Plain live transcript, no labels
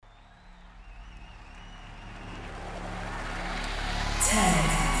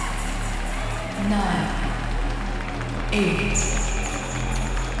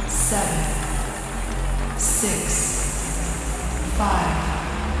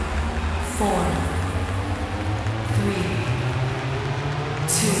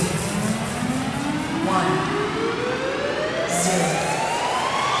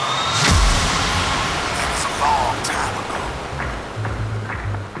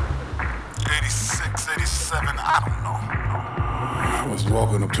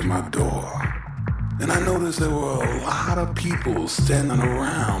Standing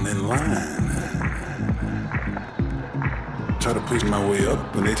around in line. Try to push my way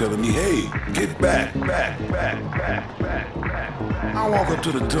up and they telling me, hey, get back. I walk up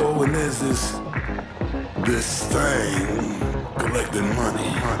to the door and there's this thing collecting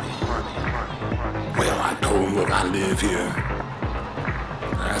money. Well, I told him, look, I live here.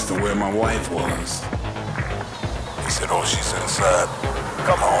 I asked him where my wife was. He said, oh, she's inside.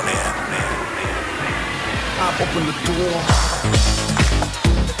 Come on in. I opened the door.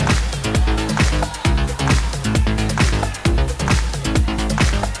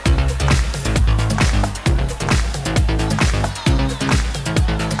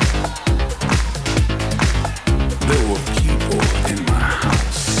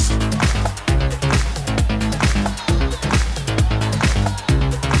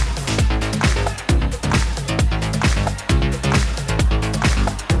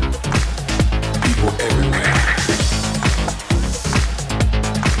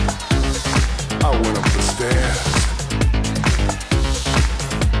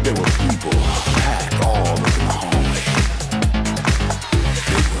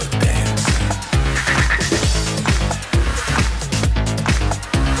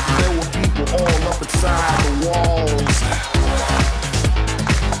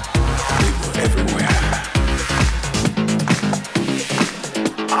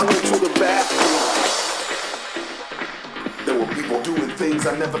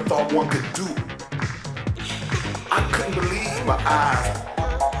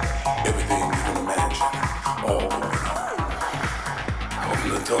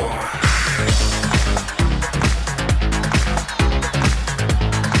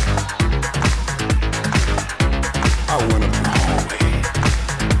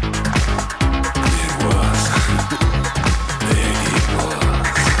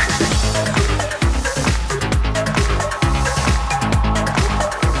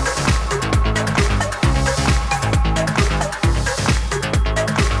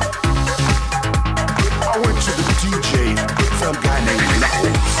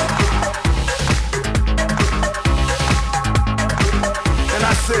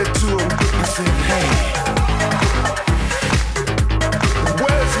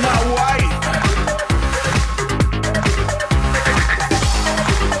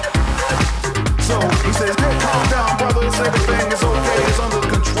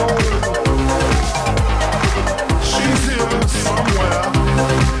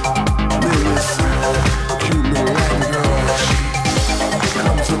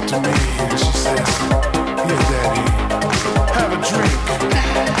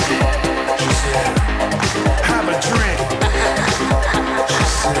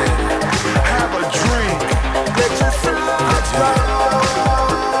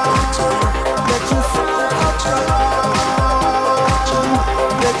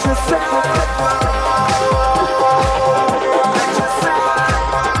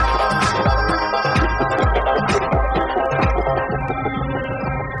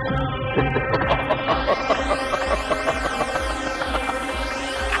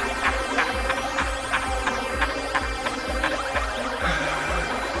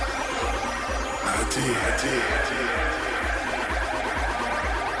 Yeah.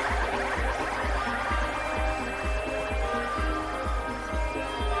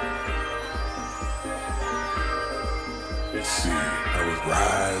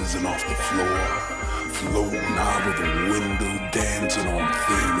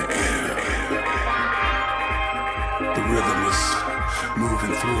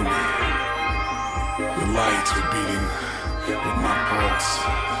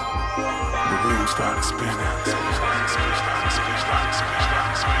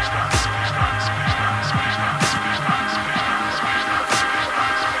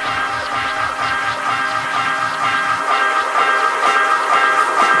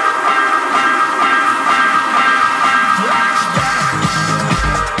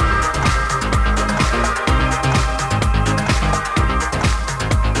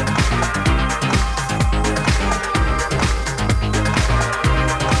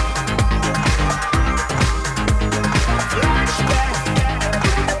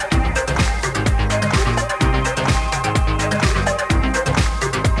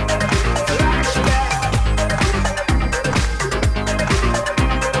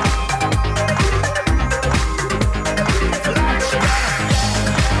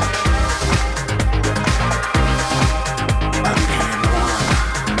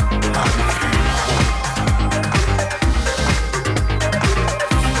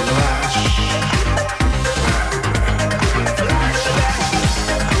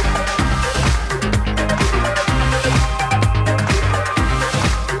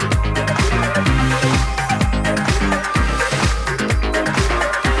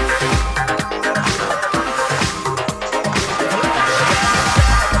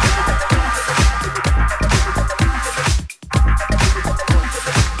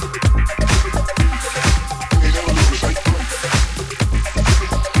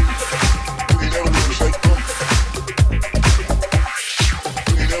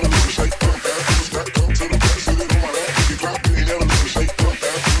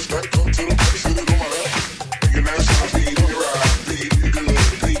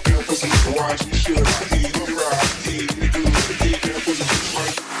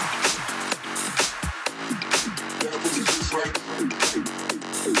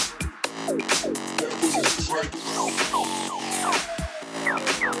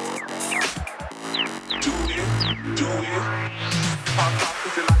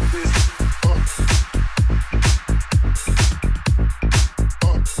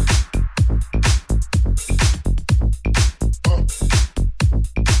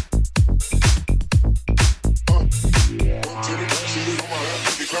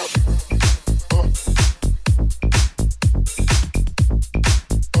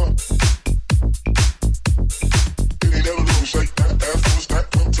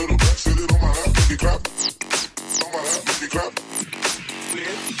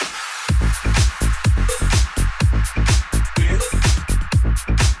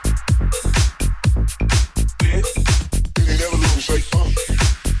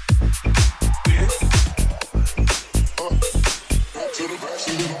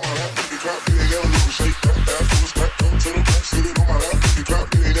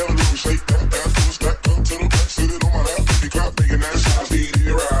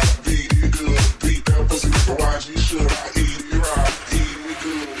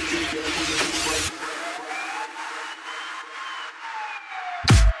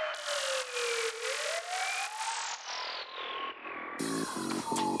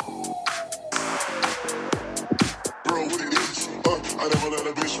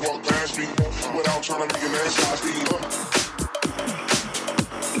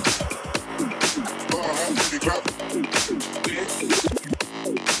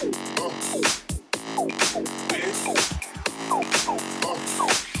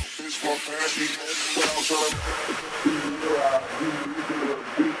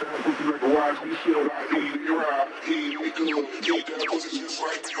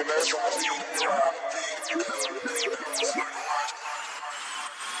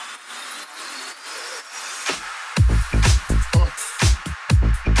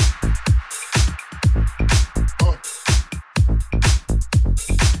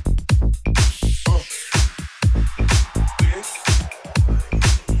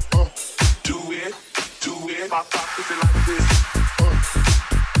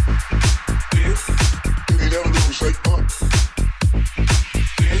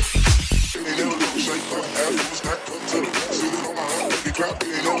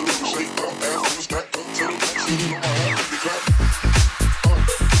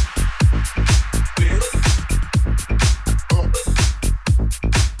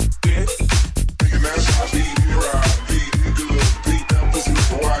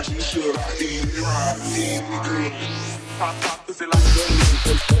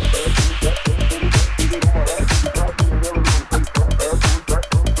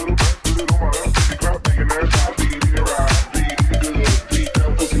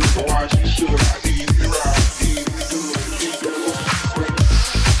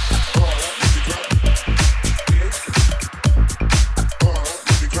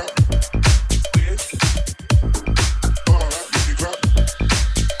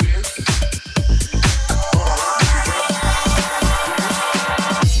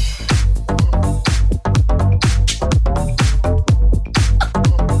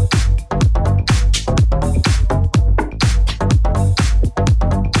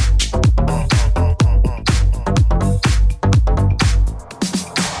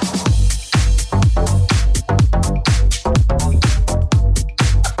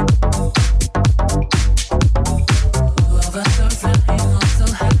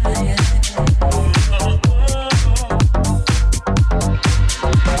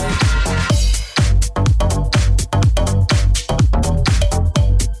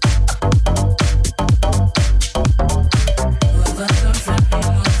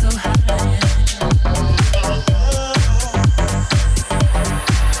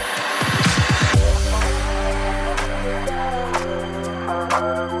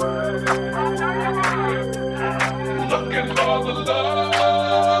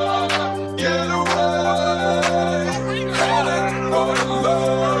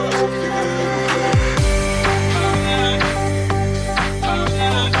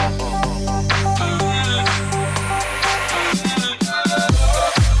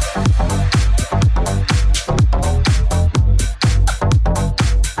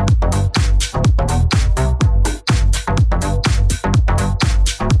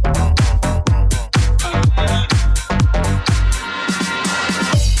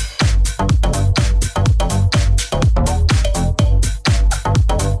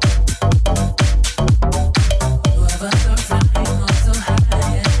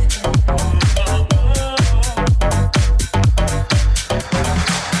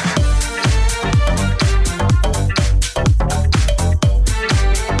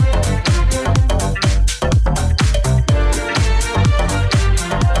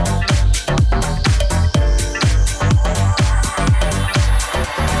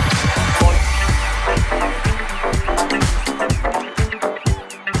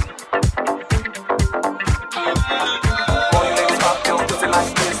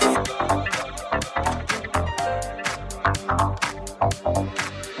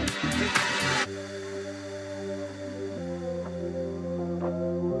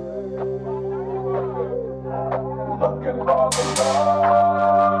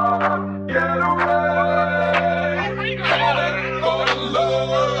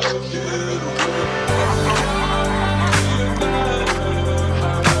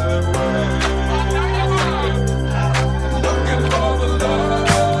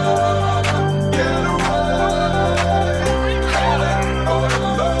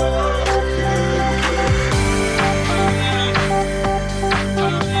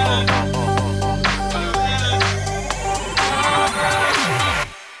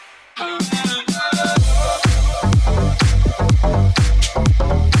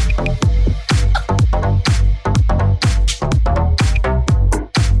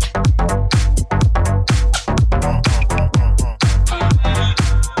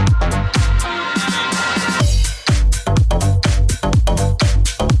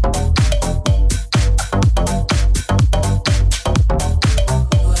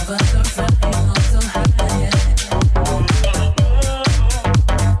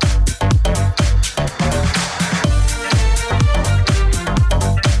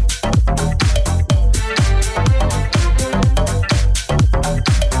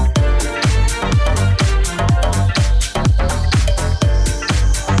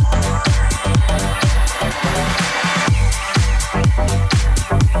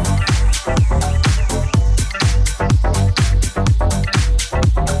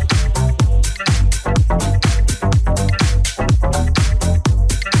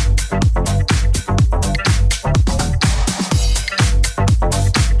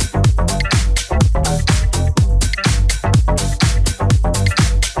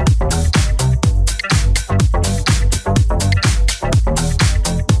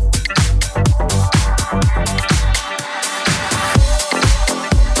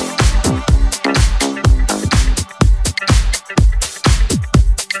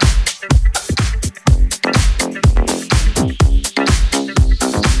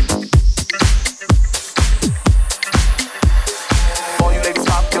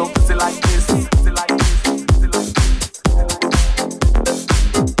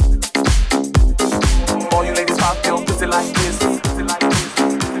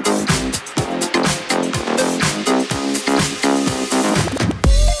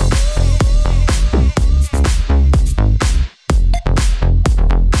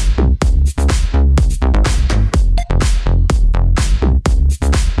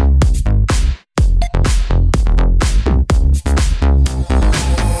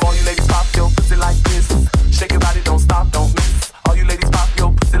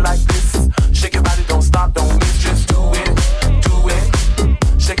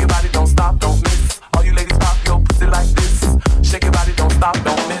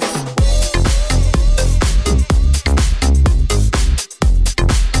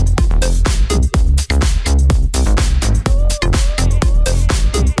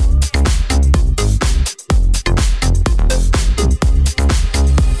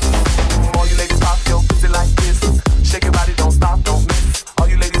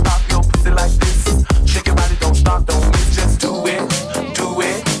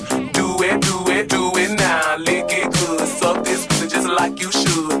 like you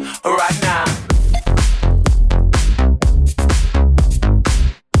should right now.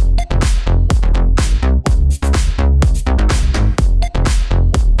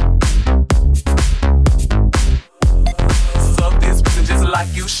 Suck this pussy just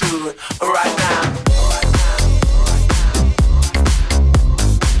like you should right now.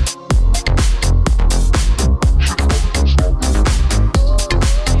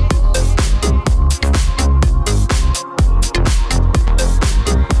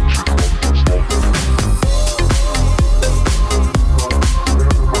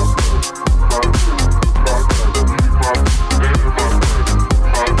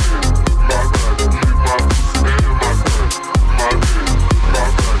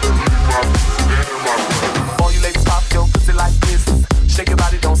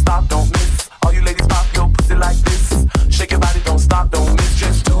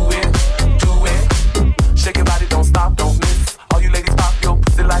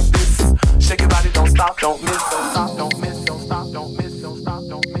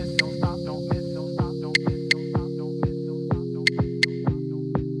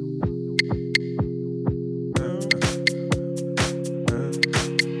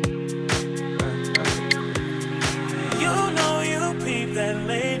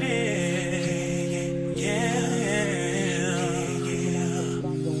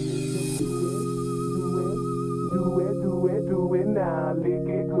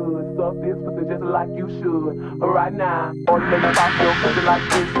 Right now, all you ladies pop your pussy like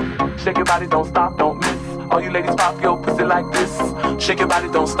this. Shake your body, don't stop, don't miss. All you ladies pop your pussy like this. Shake your body,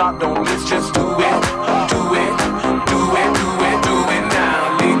 don't stop, don't miss. Just do it, do it, do it, do it, do it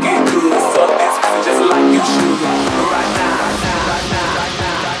now. Lick it good, suck this pussy just like you should. Right now, right now, right now, right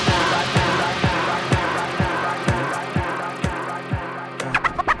now, right now, right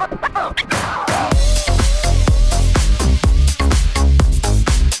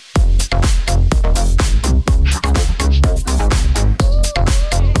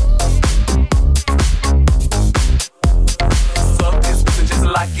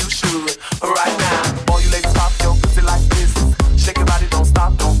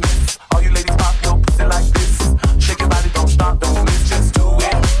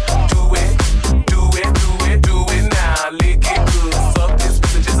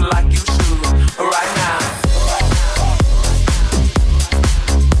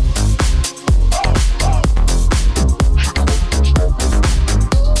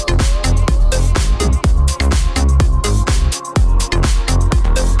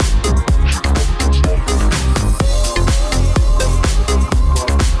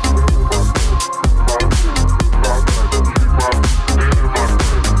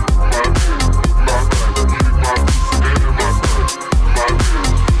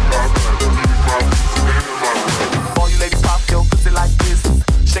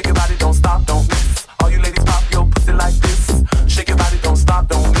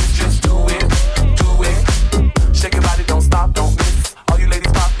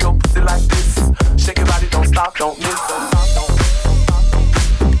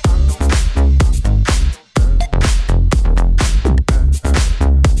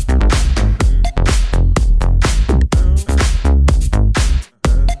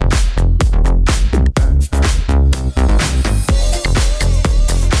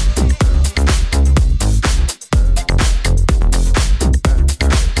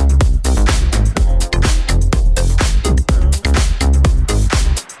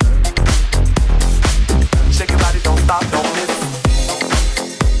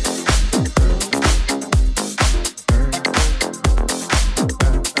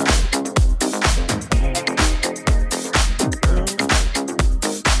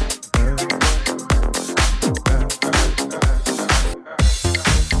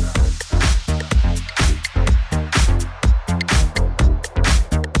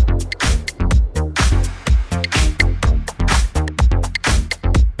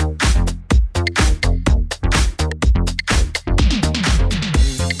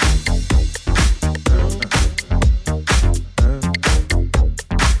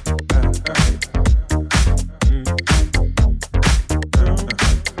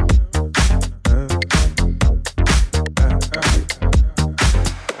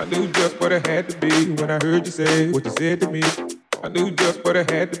what I had to be when I heard you say what you said to me. I knew just what I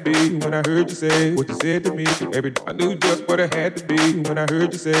had to be when I heard you say what you said to me. I knew just what I had to be when I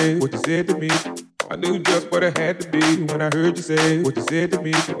heard you say what you said to me. I knew just what I had to be when I heard you say what you said to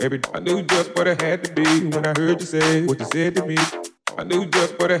me. I knew just what I had to be when I heard you say what you said to me. I knew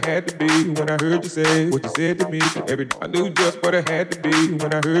just what it had to be when I heard you say what you said to me. I knew just what it had to be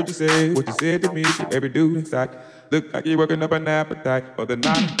when I heard you say what you said to me. Every dude inside looked like you're working up an appetite for the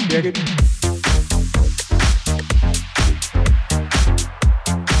night. Check it.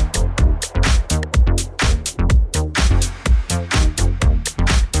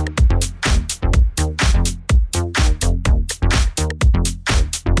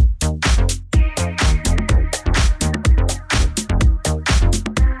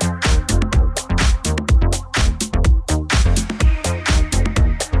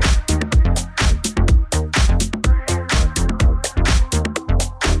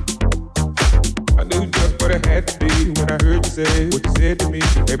 Say what you said to me.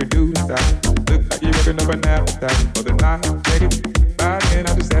 Every dude inside look like you're working up an appetite for the night. Take it. By then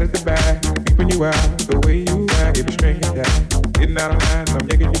I just sat at the back, peeping you out the way you act. Every string is down, getting out of line. I'm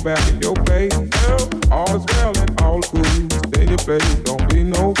yanking you back in your place. All is well and all is good. Stay in your place. Don't be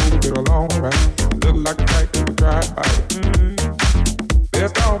no fool. Get along right. Look like a type that would try to fight.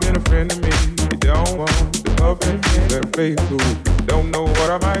 Best off being a friend to me. You don't want to love and better play it cool. Don't know what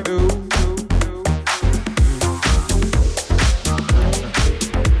I might do.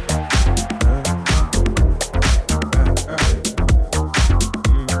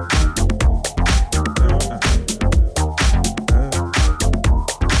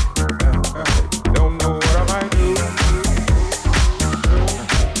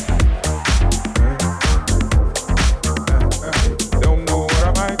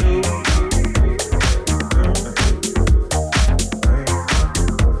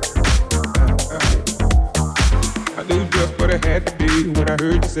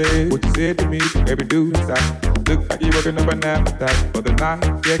 Say what you said to me. Every dude inside look like you're working up an appetite for the night.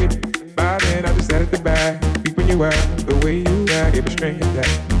 Check it. By then I just sat at the back, peeping you out the way you act. Every string is that,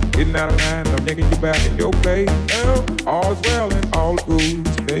 getting out of line. I'm yanking you back in your place. All is well and all is good.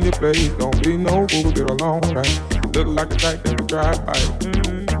 Stay in your place. Don't be no fool. Get along right. Look like a type that would try to fight.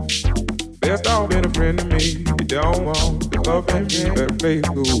 Best off being a friend to me. You don't want to love and be better play it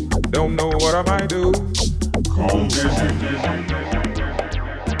cool. Don't know what I might do. Come visit.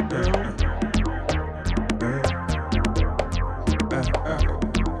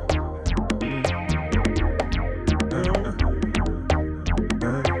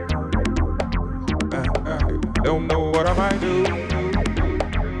 Don't know what I might do.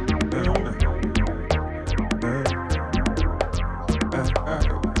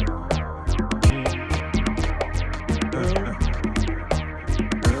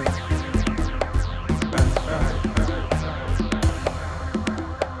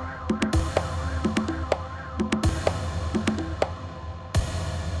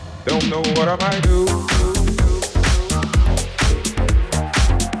 Don't know what I might do.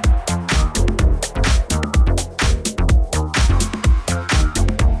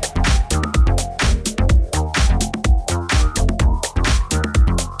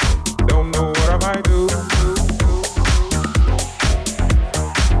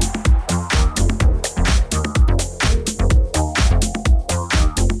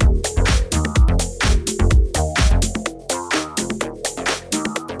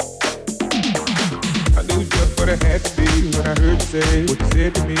 Say what you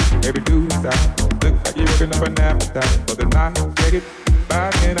said to me. Every dude inside look like you're working up an appetite for the night. Take it. By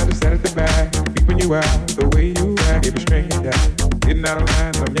then I just sat at the back, peeping you out the way you act. Every string is down, getting out of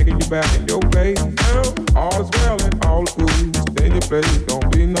line. I'm yanking you back in your place. All is well and all is good. Stay in your place. Don't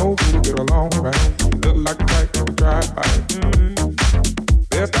be no fool. Get along right. Look like a type that would try to fight.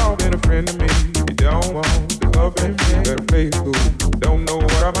 Best off being a friend to me. You don't want to love and be better play it cool. Don't know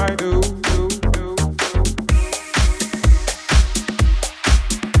what I might do.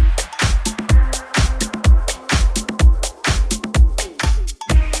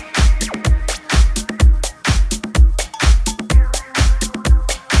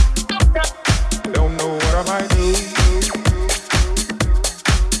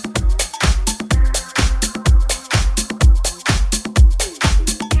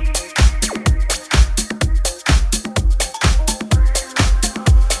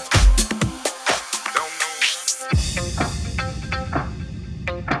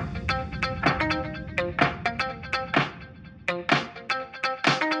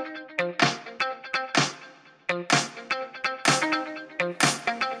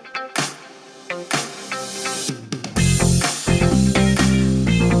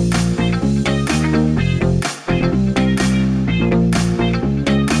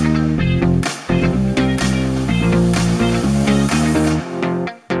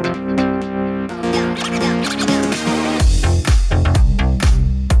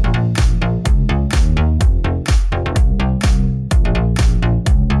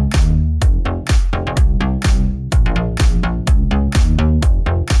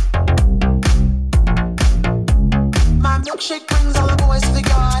 milkshake brings all the boys to the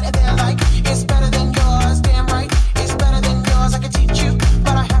yard, and they're like, it's better than yours. Damn right, it's better than yours. I can teach you,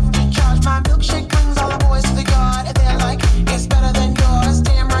 but I have to charge. My milkshake brings all the boys to the yard, and they're like, it's better than yours.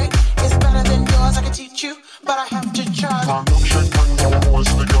 Damn right, it's better than yours. I can teach you, but I have to charge. My milkshake brings all the boys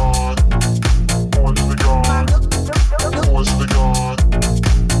to the yard. Boys to the yard. Boys to the yard.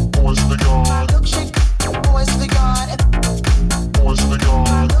 Boys to the yard. My milkshake, boys to the yard. Boys to the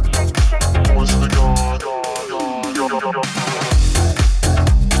yard. Boys to the yard.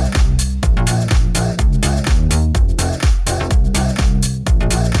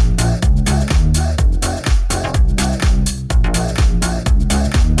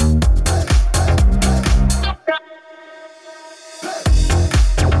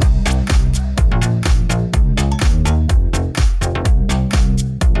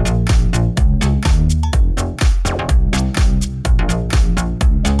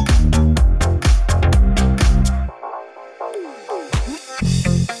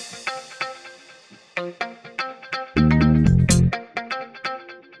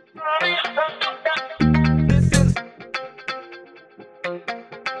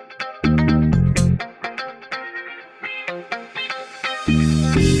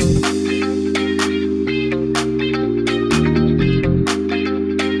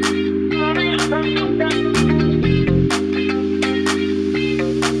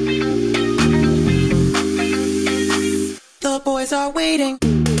 The boys are waiting.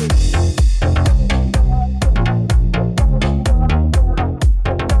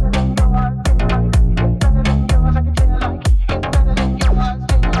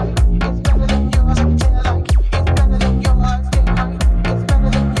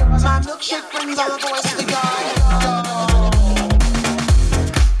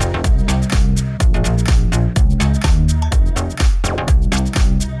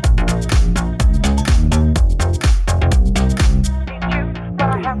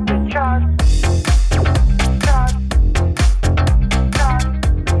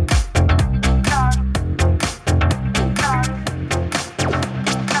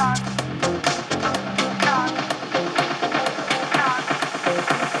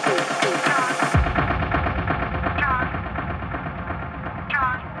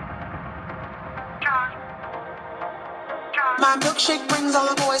 My milkshake brings all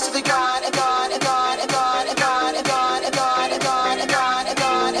the boys to the yard, and God, and God, and God, and God, and God, and God, and God, and God, and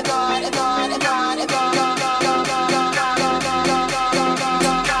God, and God, and God, and God, and God.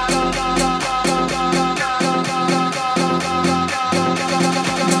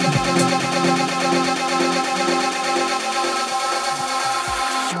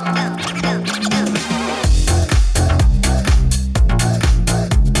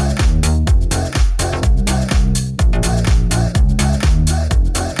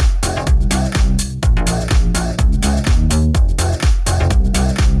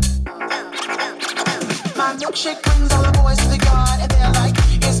 Milkshake brings all the boys to the yard, and they're like,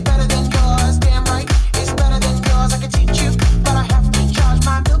 it's better than yours. Damn right, it's better than yours. I can teach you, but I have to charge.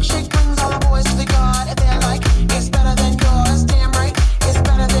 My milkshake brings all the boys to the yard, and they're like, it's better than yours. Damn right, it's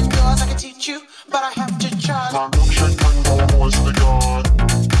better than yours. I can teach you, but I have to charge. My milkshake brings all the boys to the yard.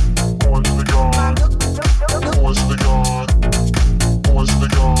 Boys to the yard. Boys to the yard. Boys to the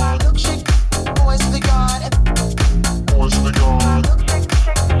yard. My milkshake, boys to the yard. Boys to the yard.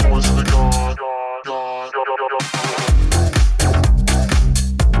 Boys to the yard.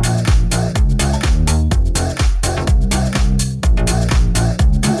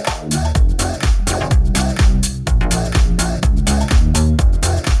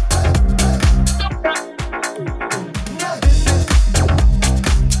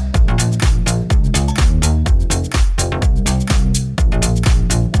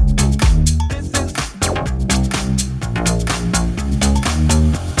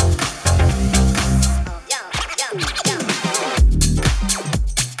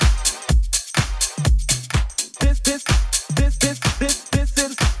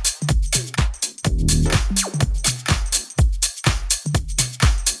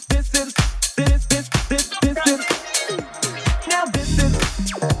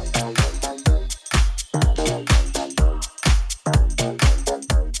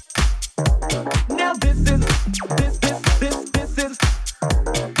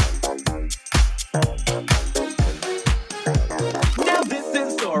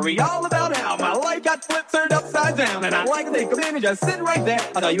 All about how my life got flipped, turned upside down, and I like to take a minute, just sit right there.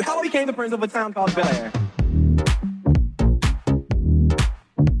 I'll tell you how I became the prince of a town called Bel Air.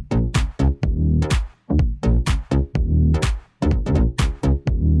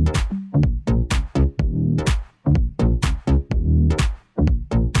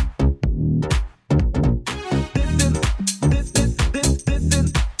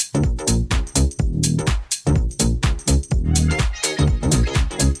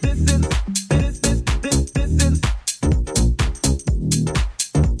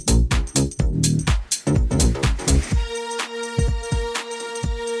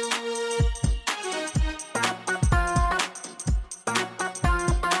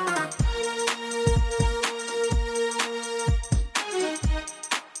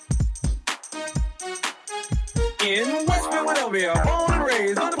 Philadelphia, born and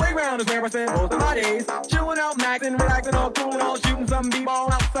raised on the playground is where I spend most of my days. Chilling out, maxing, relaxing, all cool and all, shooting some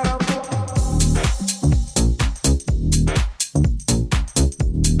b-ball outside of the school.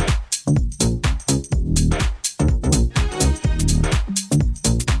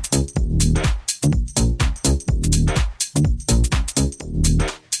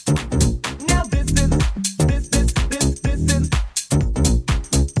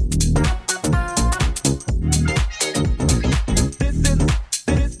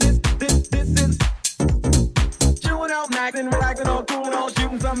 Relaxing, all cool and all,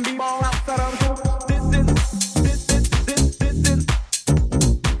 shooting some b-ball outside of the school.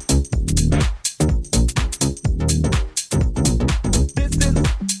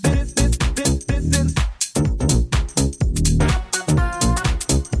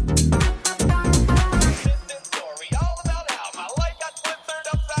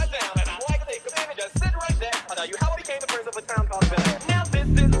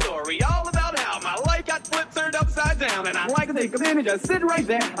 And I like to take a minute, just sit right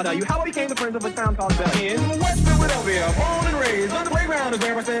there. I'll tell you how I became the prince of a town called Bel Air. In West Philadelphia, born and raised on the playground is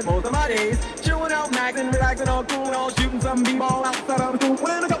where I spent most of my days. Chilling out, maxing, relaxing, all cool and all, shooting some b-ball outside of the school.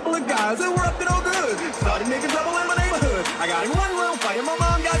 When a couple of guys who were up to no good started making trouble in my neighborhood. I got in one little fight and my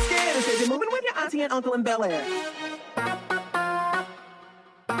mom got scared and said, "You're moving with your auntie and uncle in Bel Air."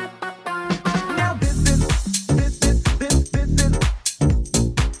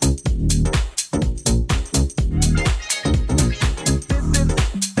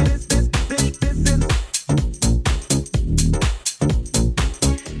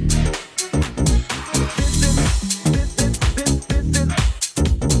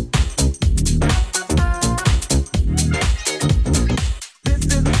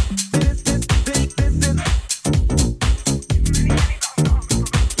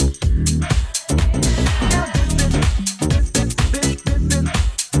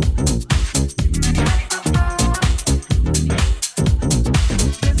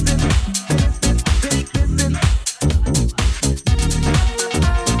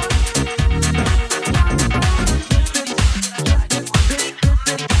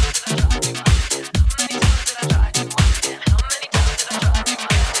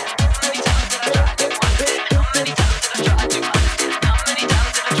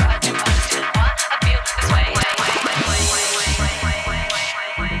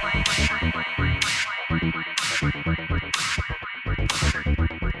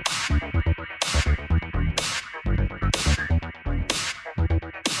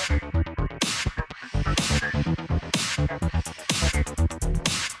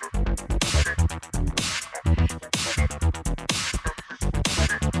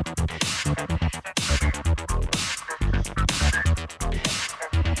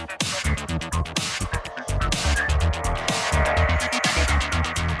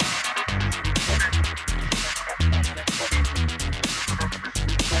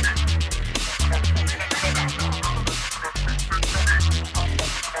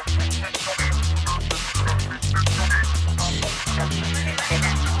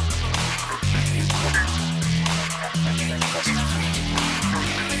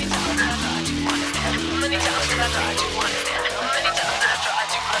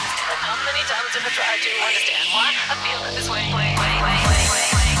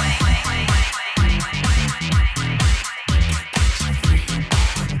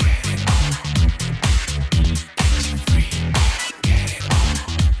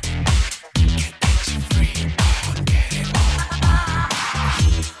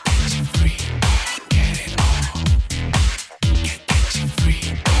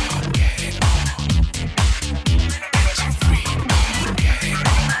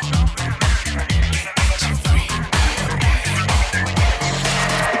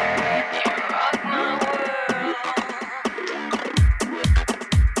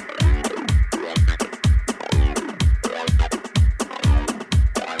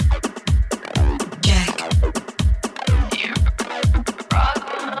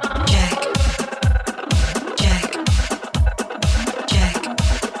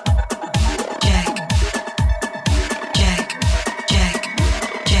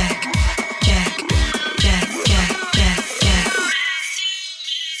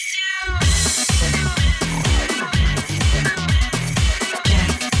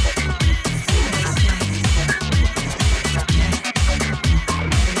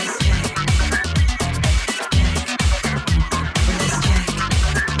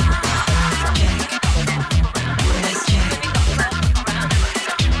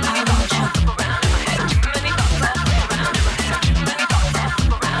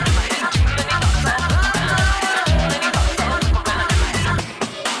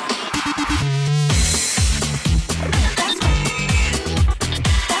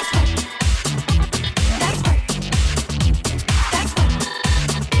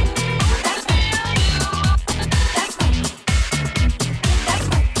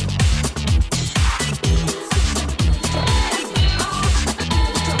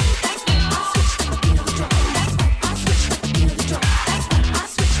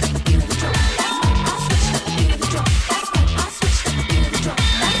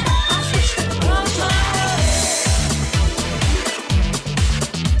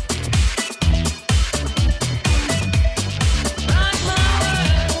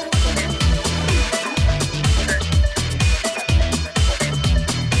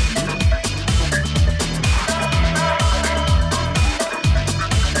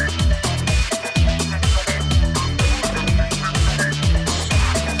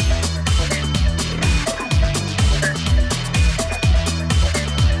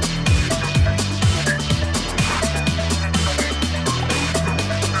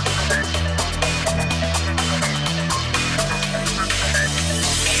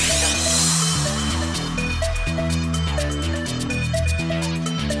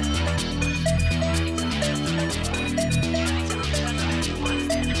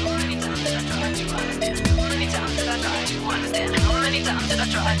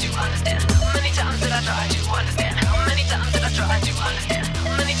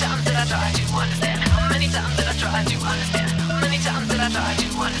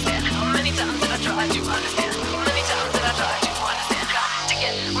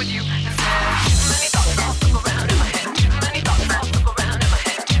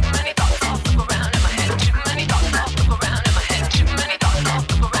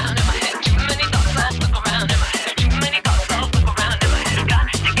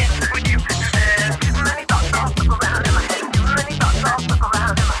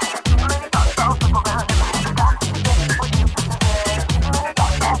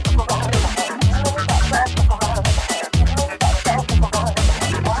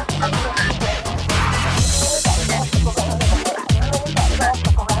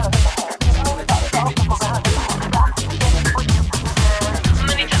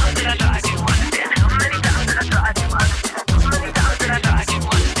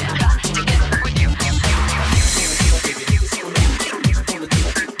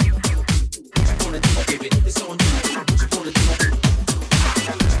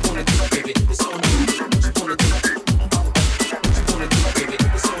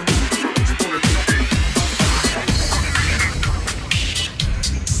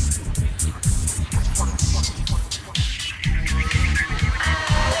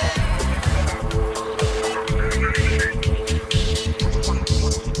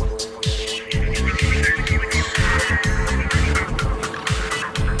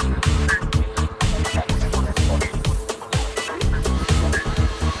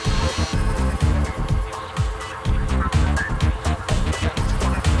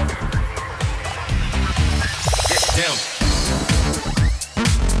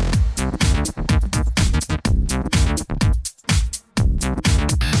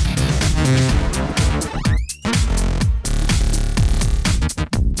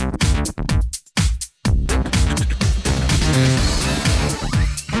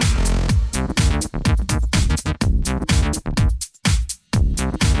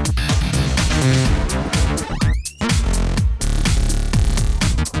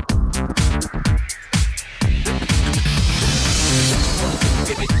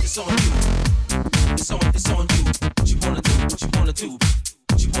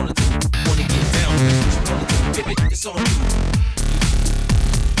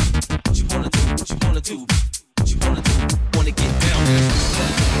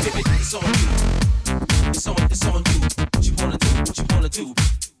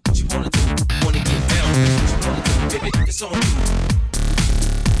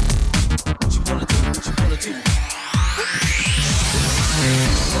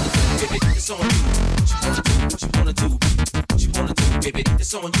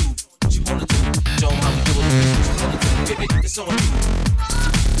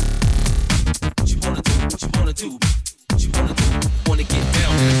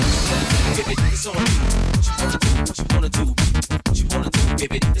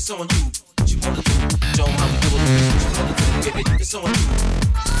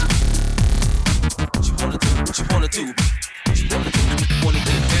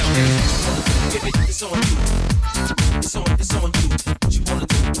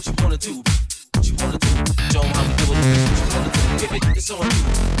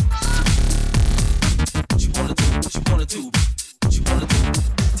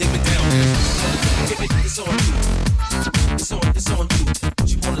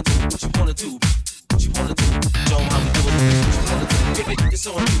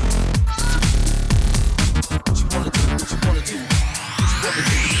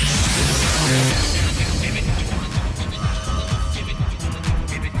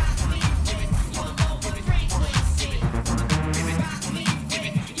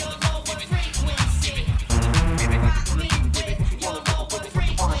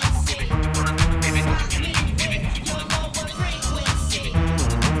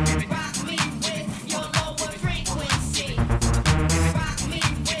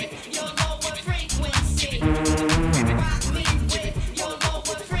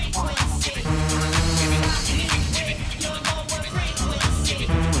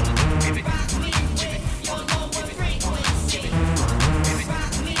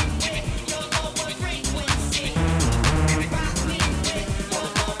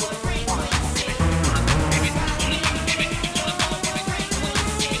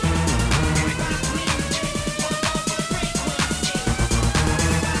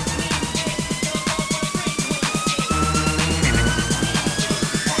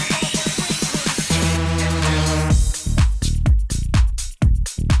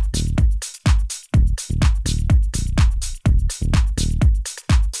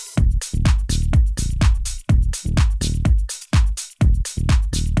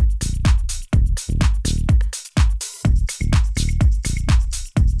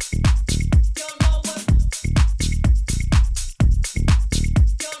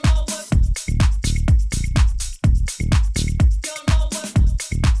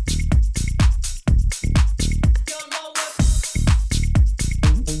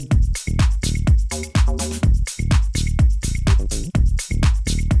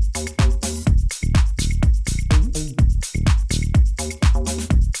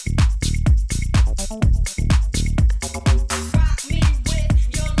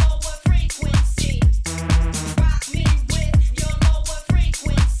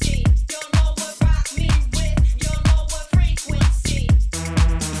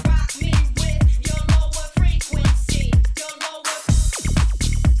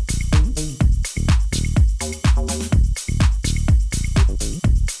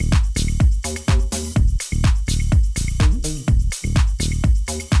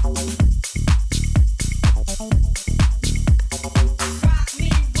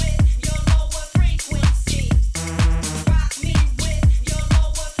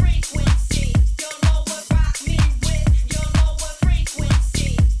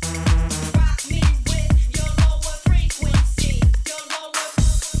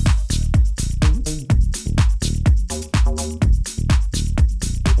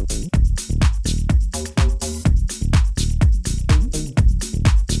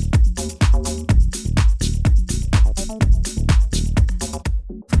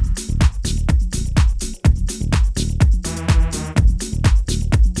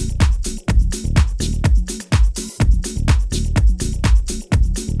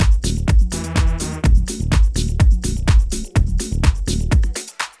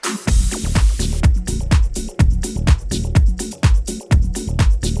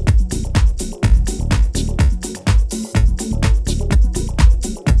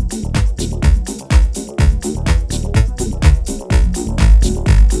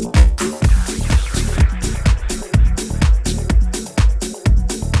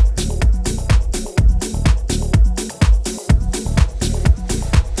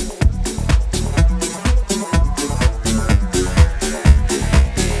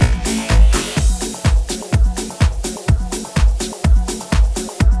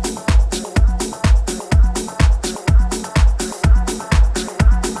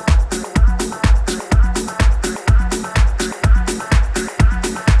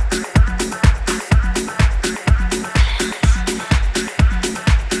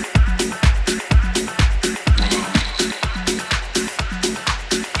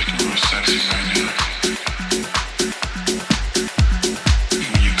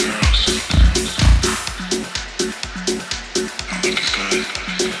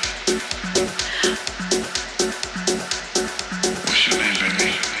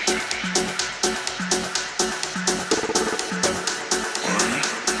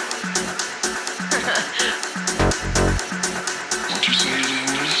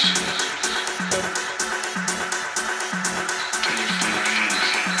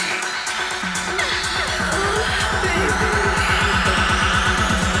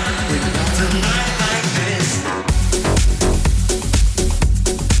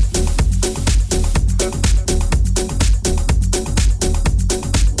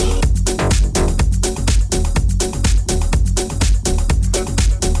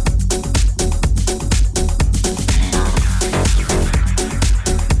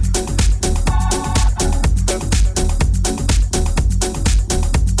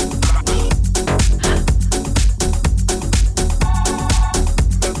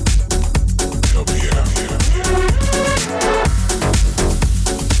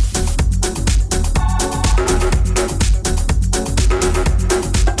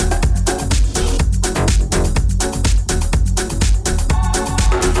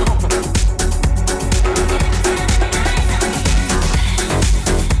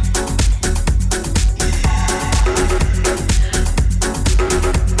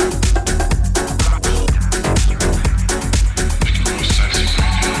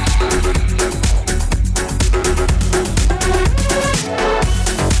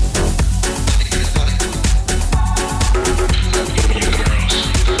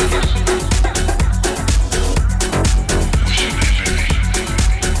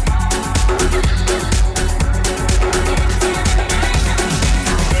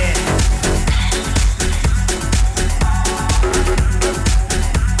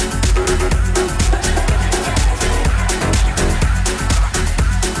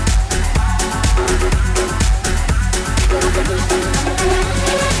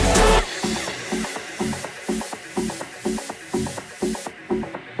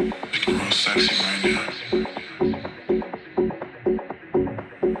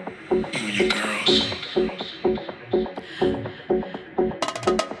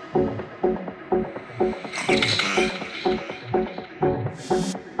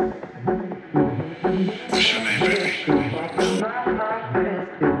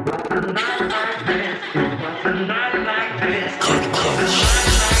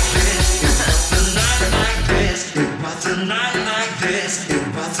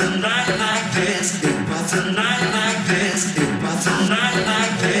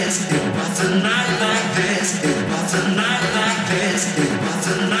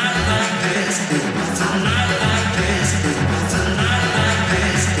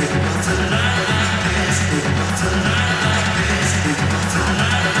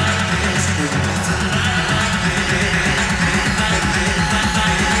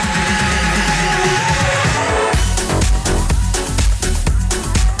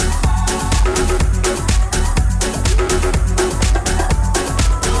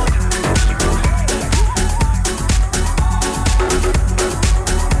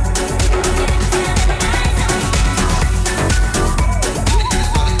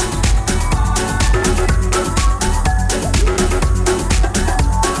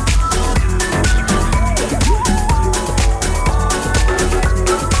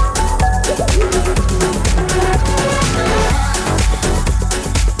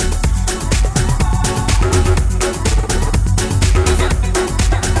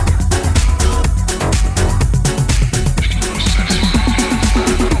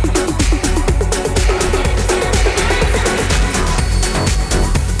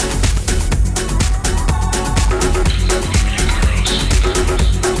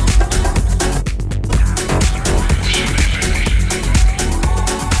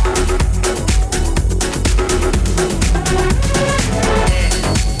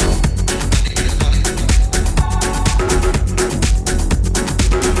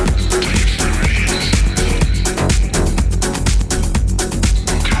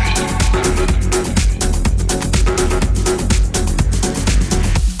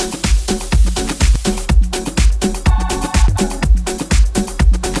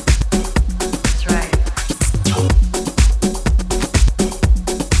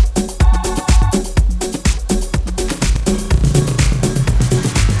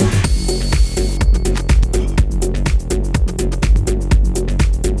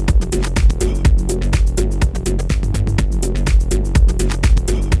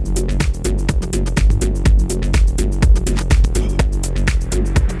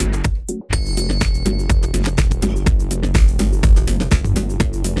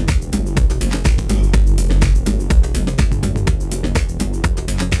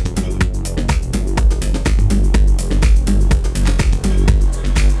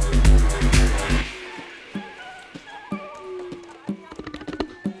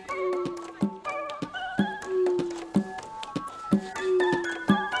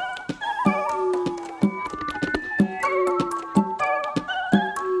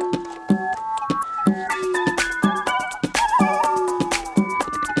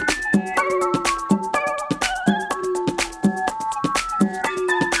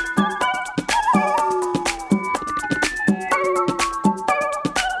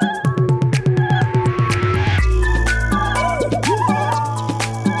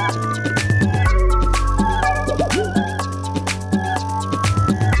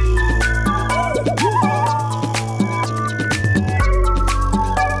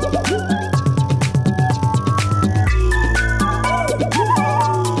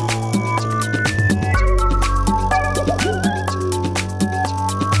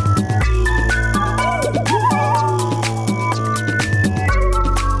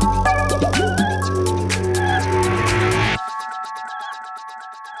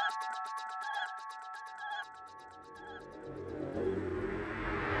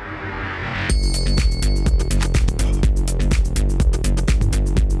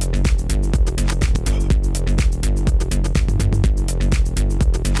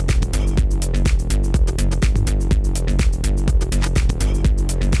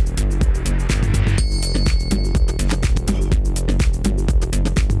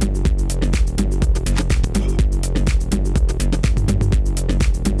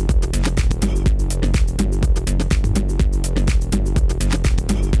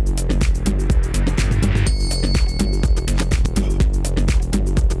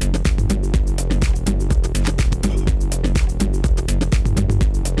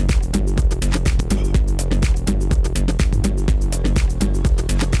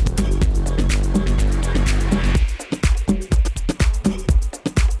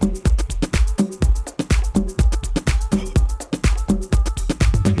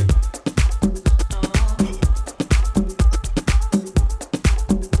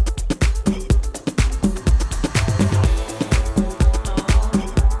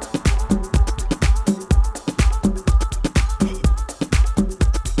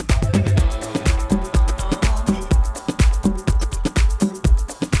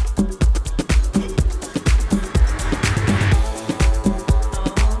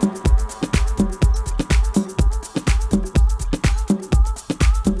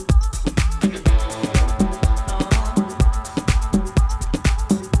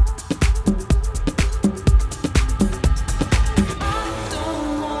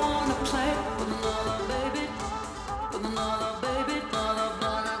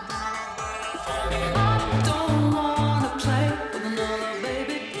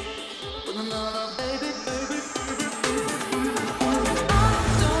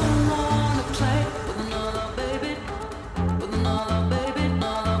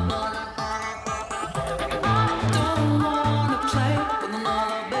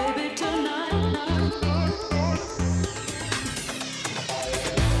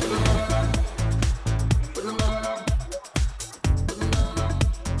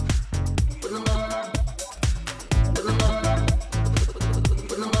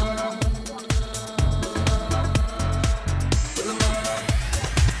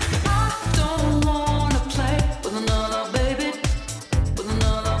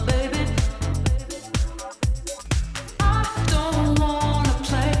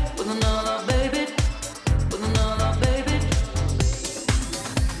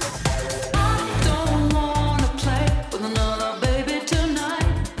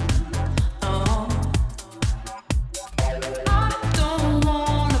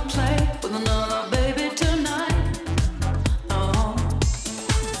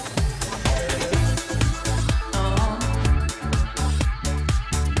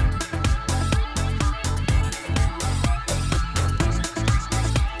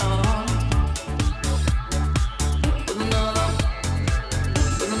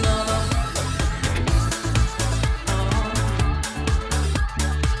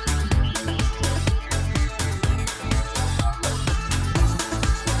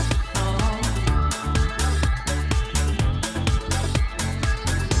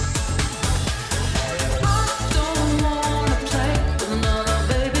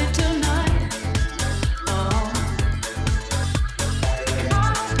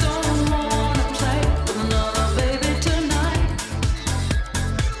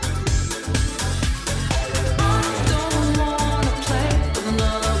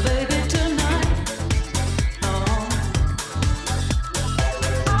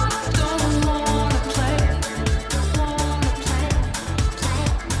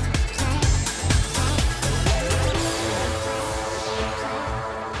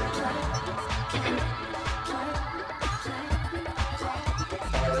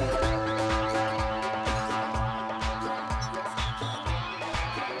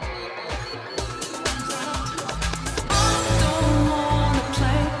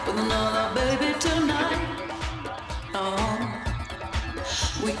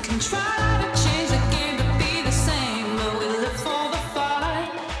 We can try to change the game to be the same, but we live for the fight.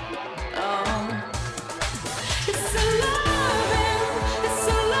 Oh, it's a loving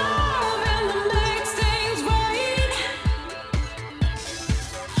that makes things right.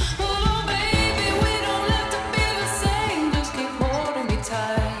 Oh, baby, we don't have to be the same. Just keep holding me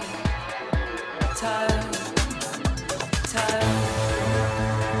tight, tight, tight,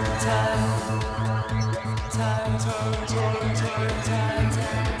 tight, tight, tight, tight, tight, tight,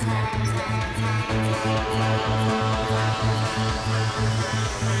 tight.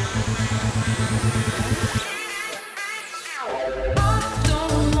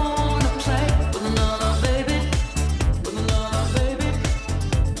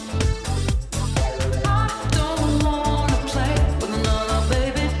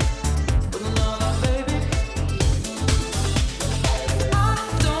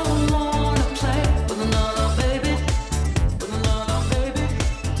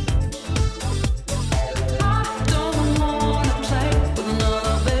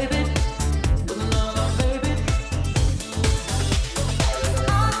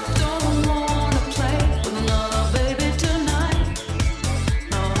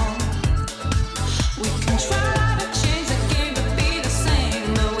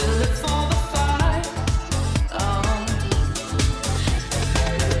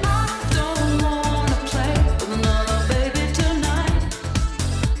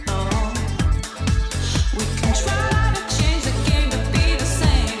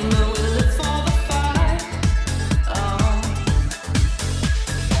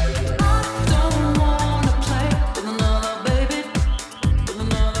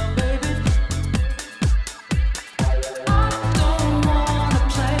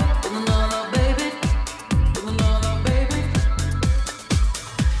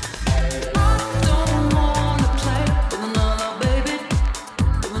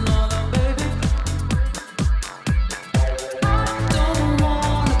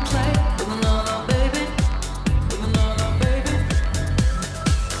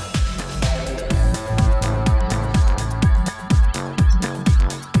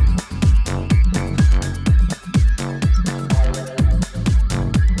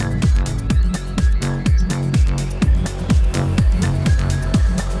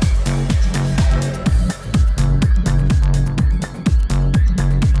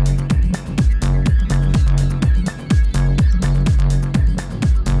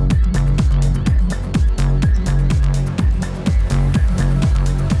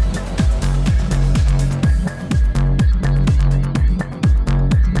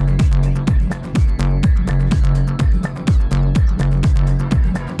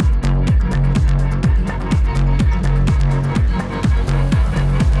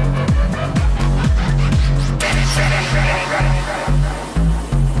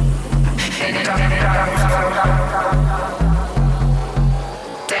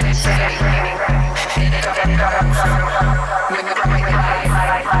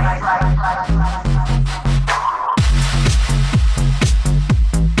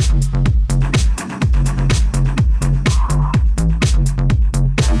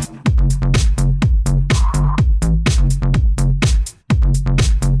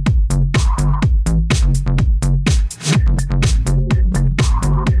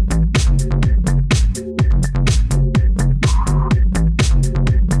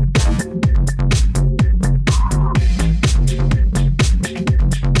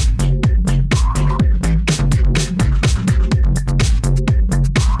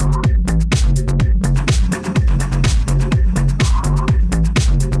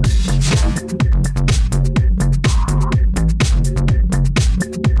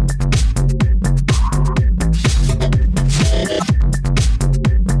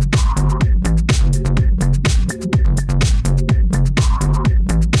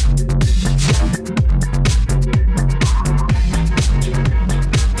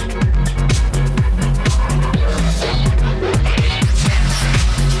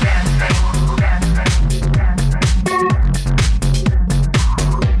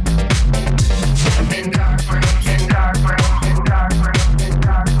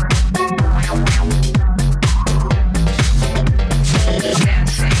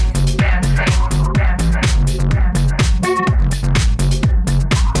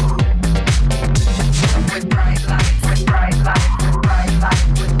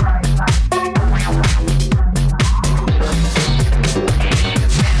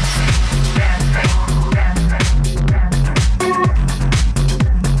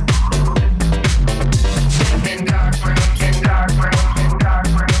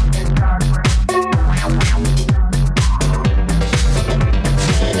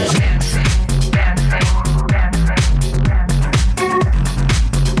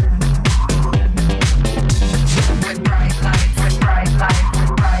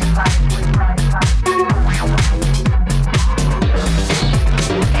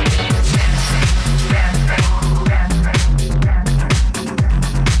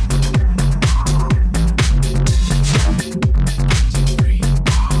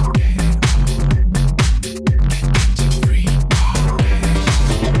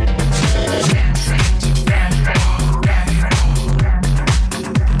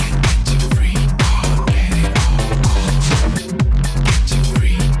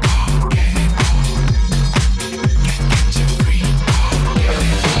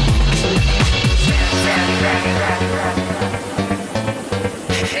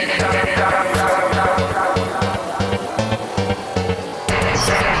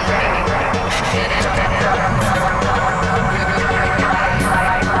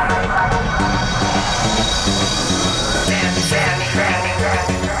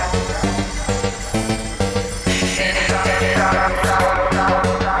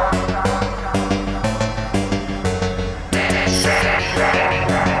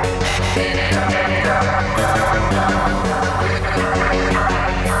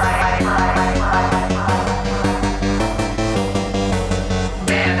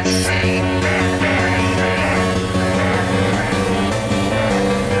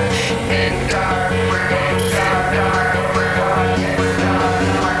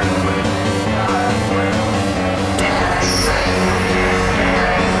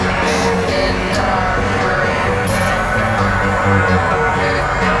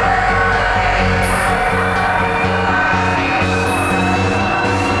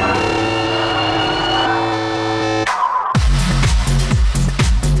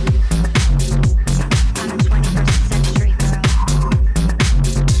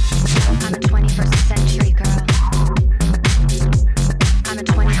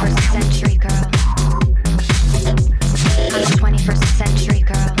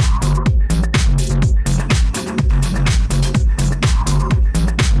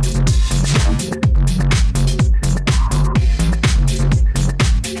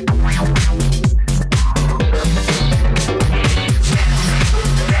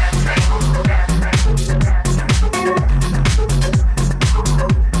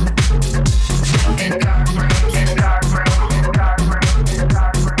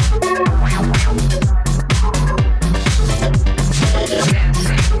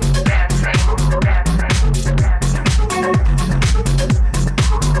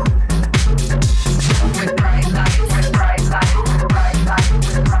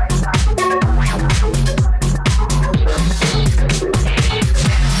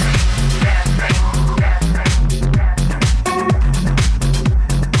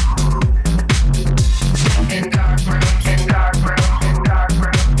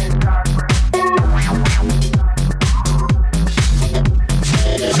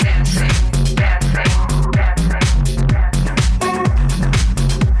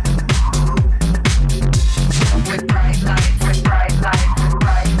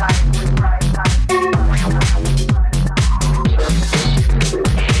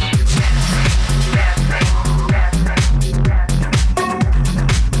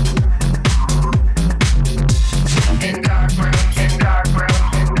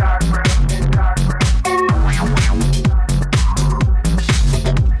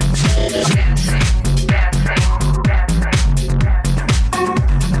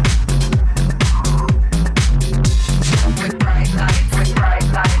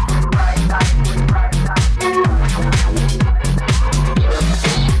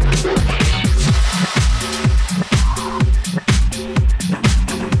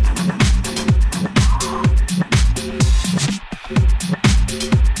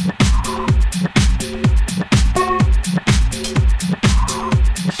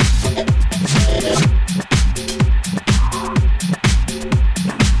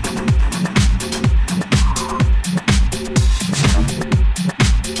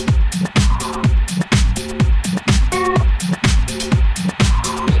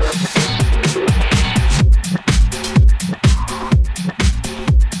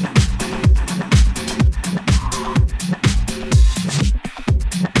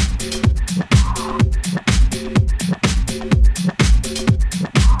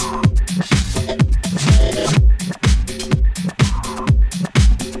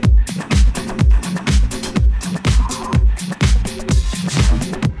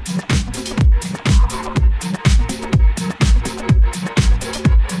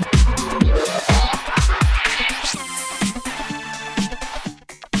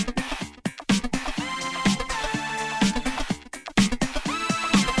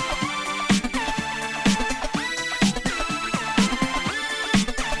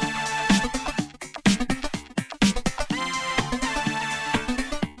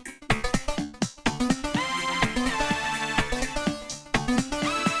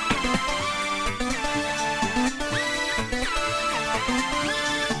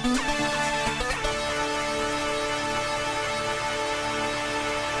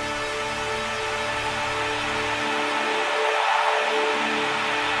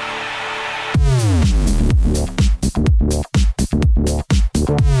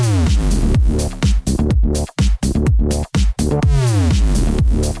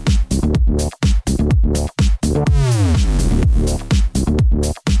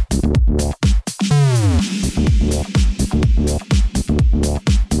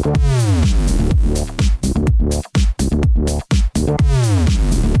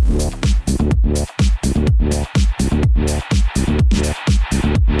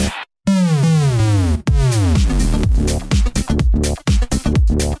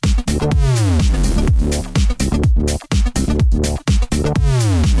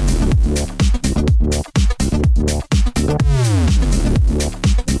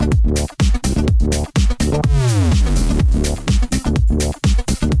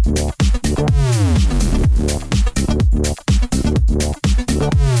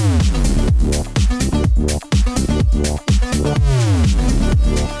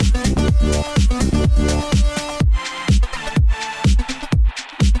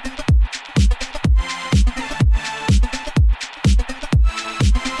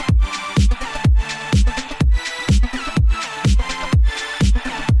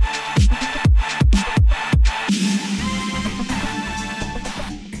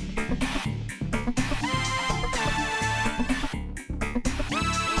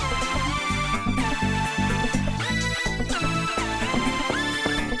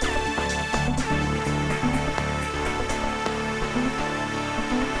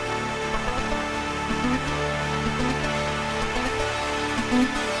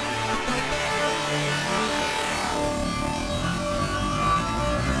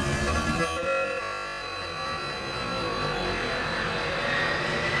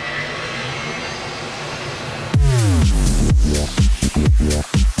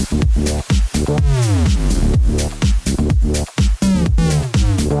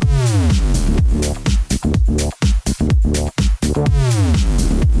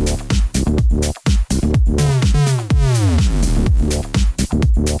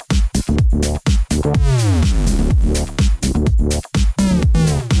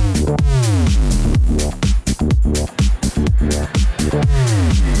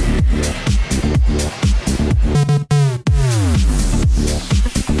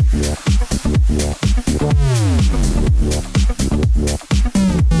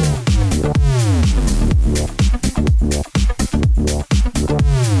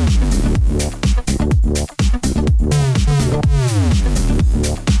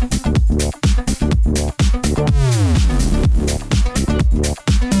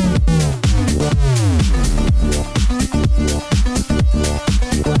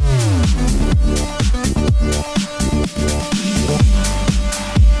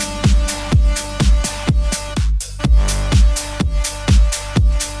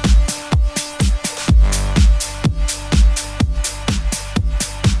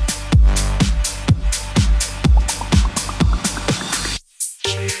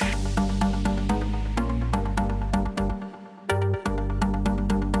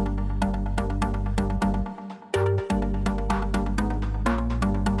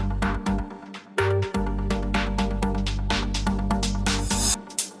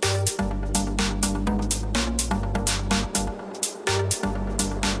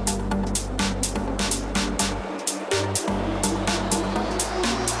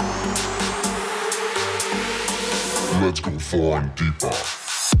 falling deeper.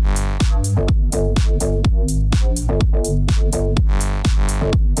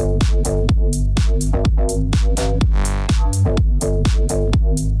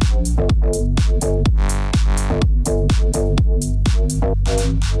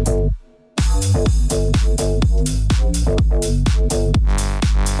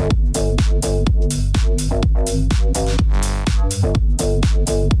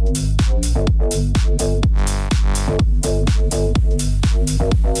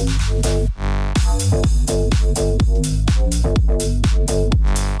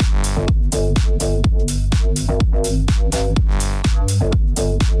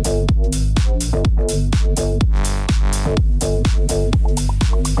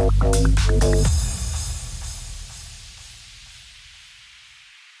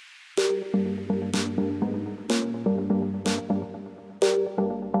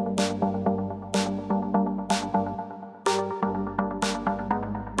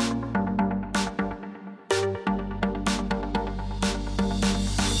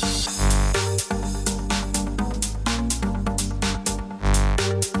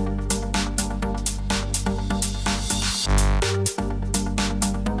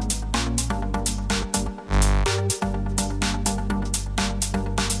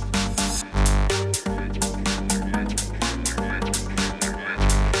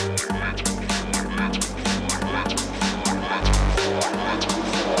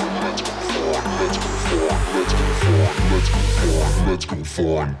 Let's go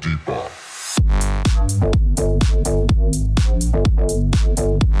falling deeper.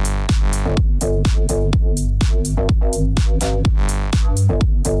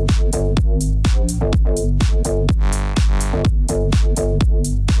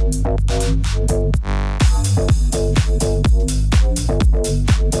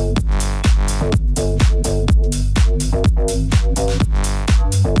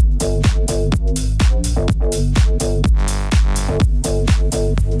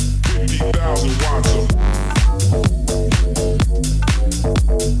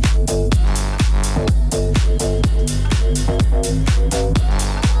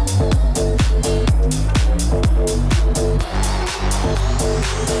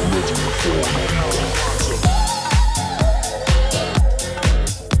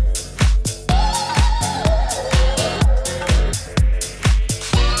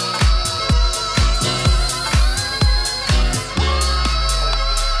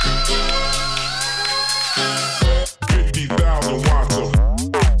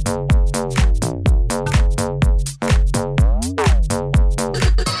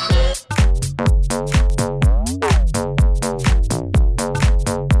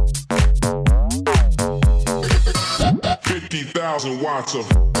 50,000 watts of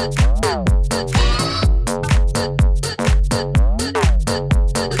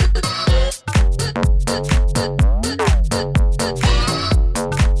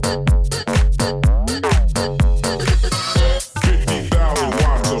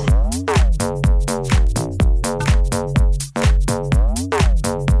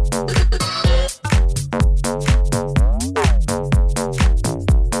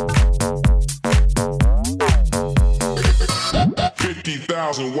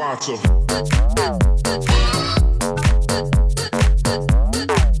 50,000 watts of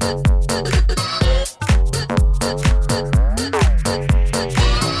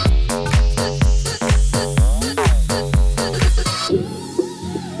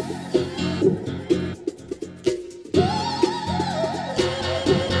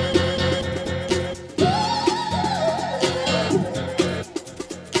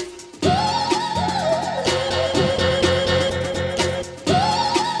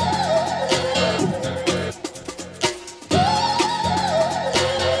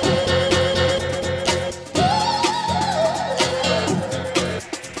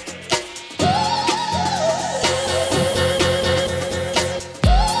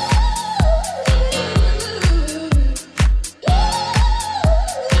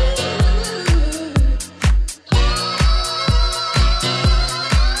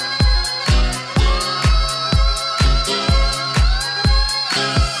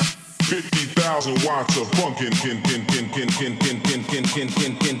 50,000 watts of funkin'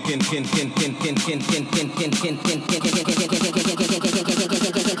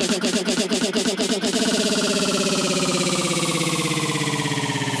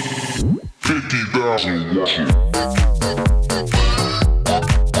 50,000 watts of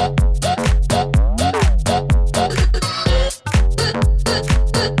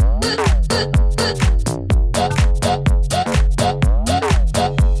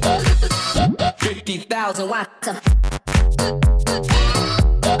 50,000 watts of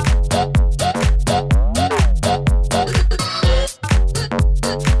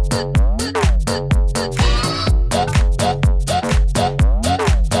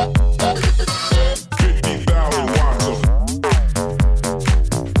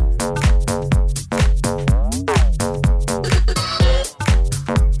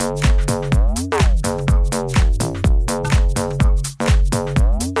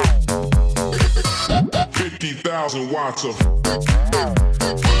 50,000 watts of.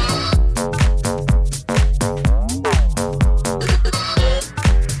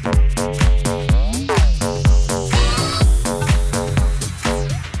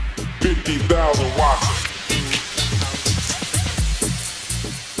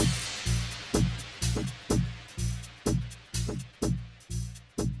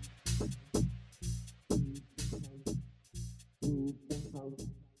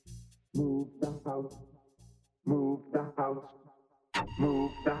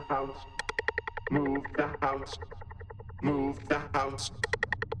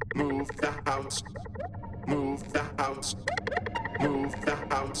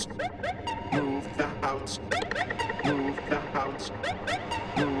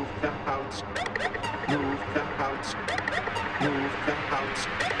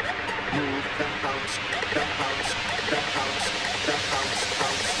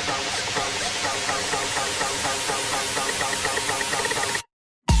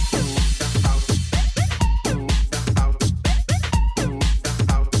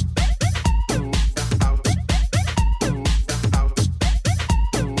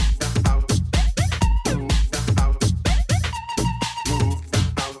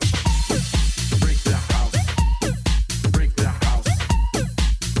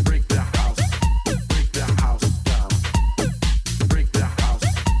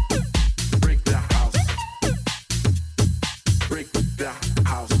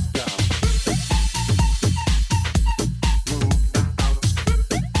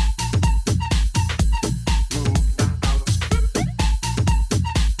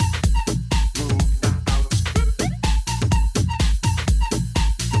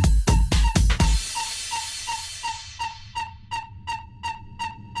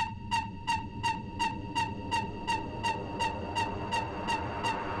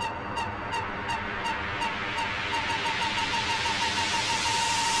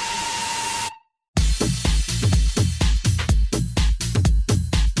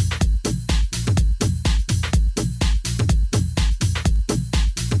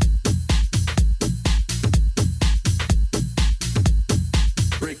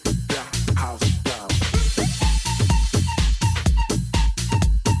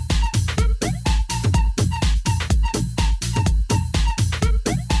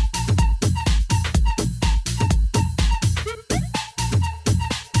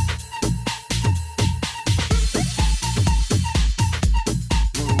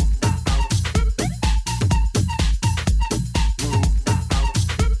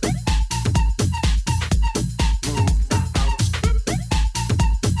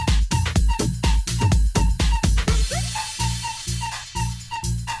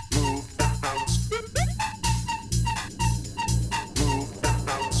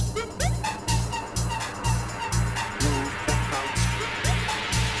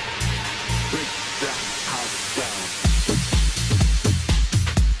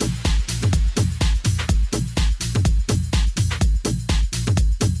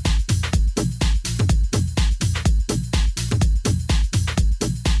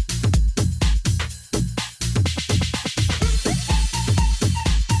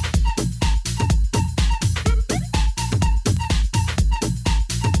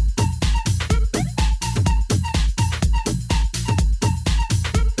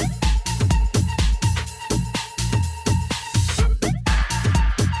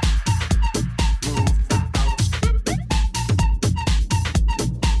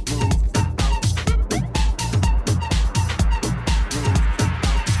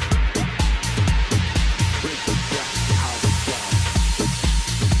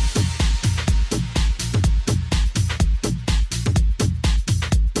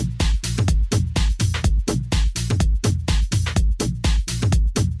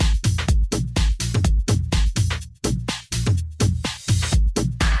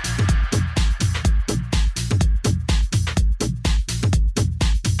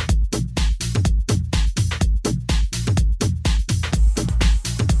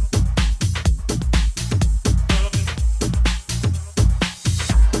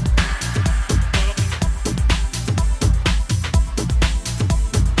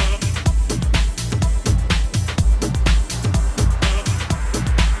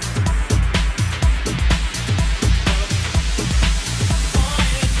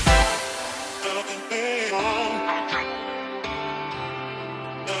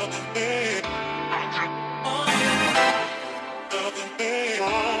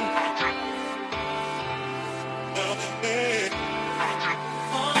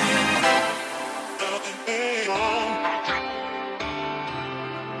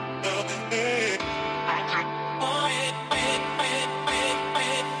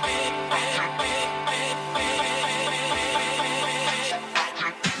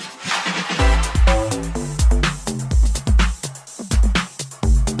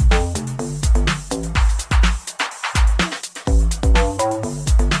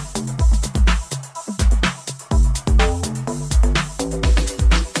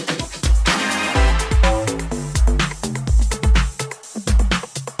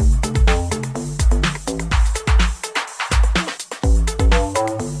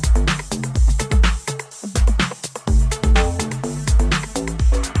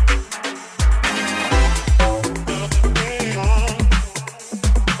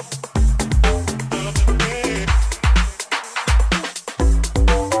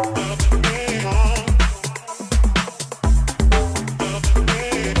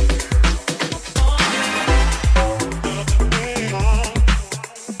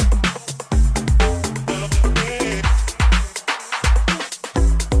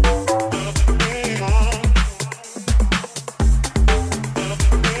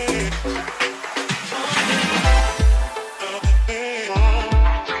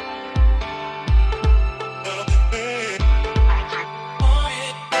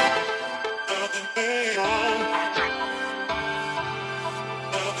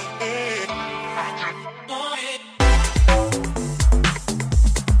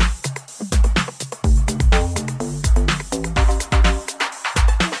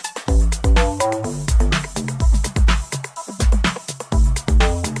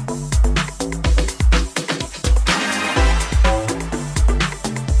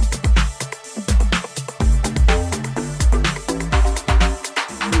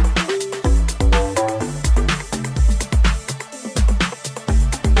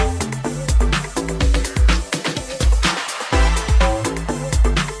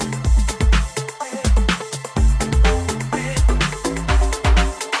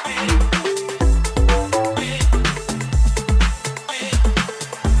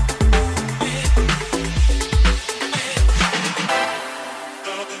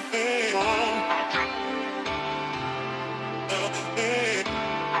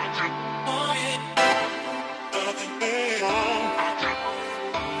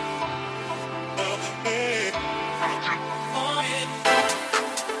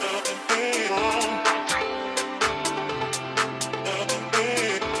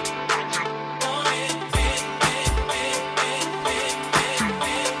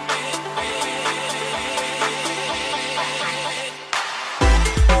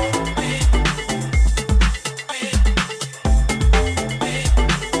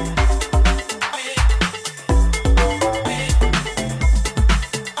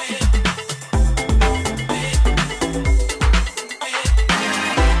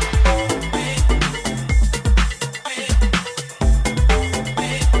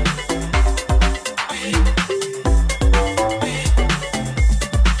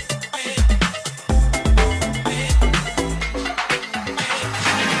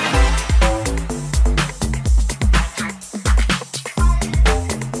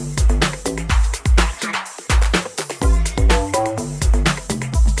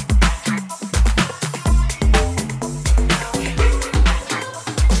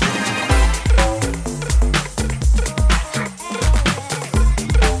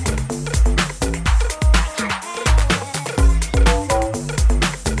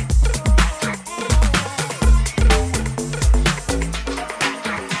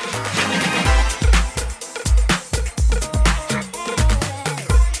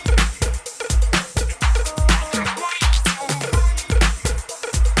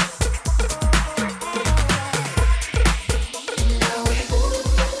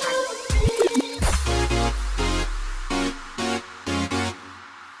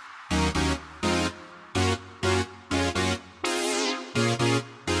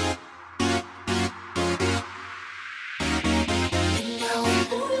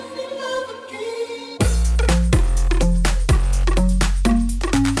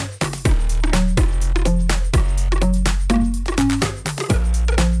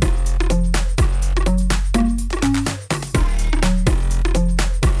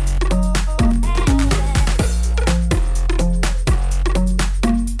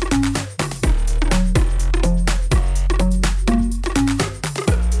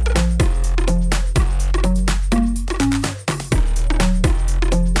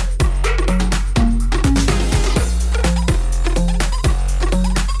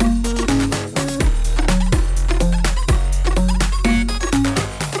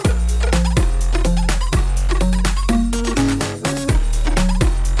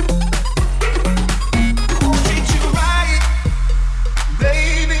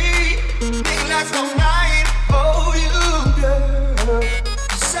 last all night for you, girl.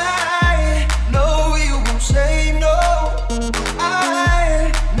 'Cause I know you won't say no.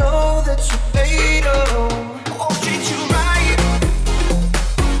 I know that you're fatal. I'll treat you right.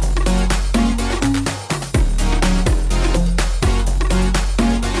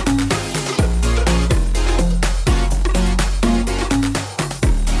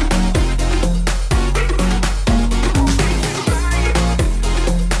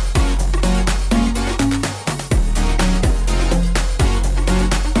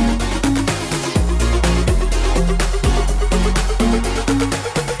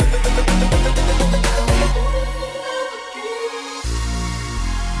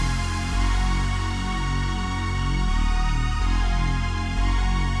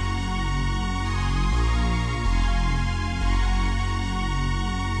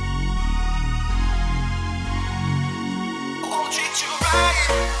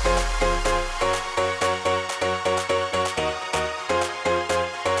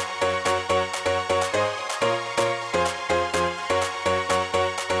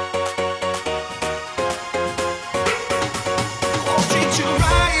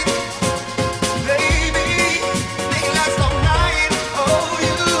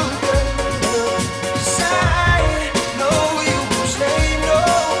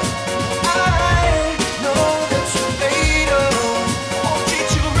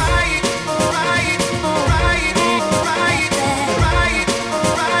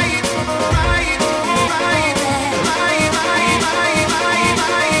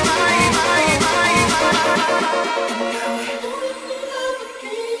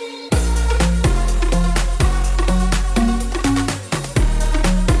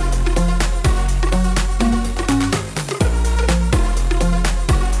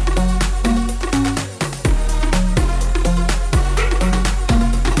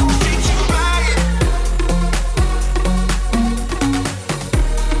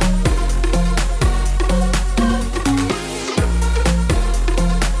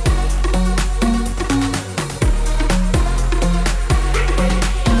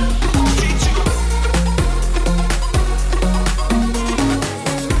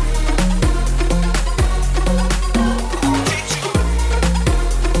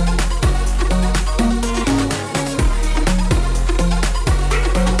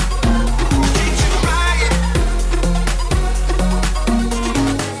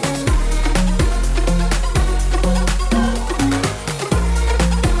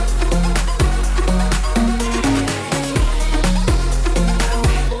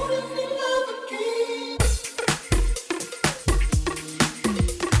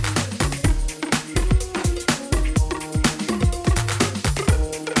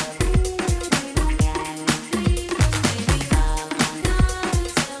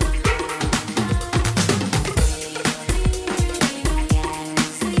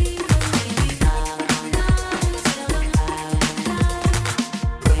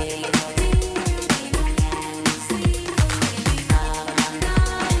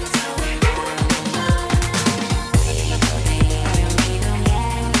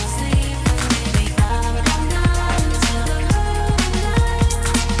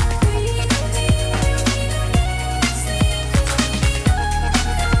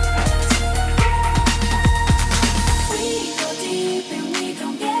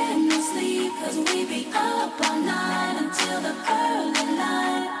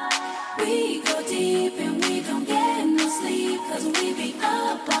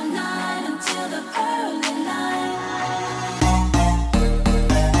 Up all night until the early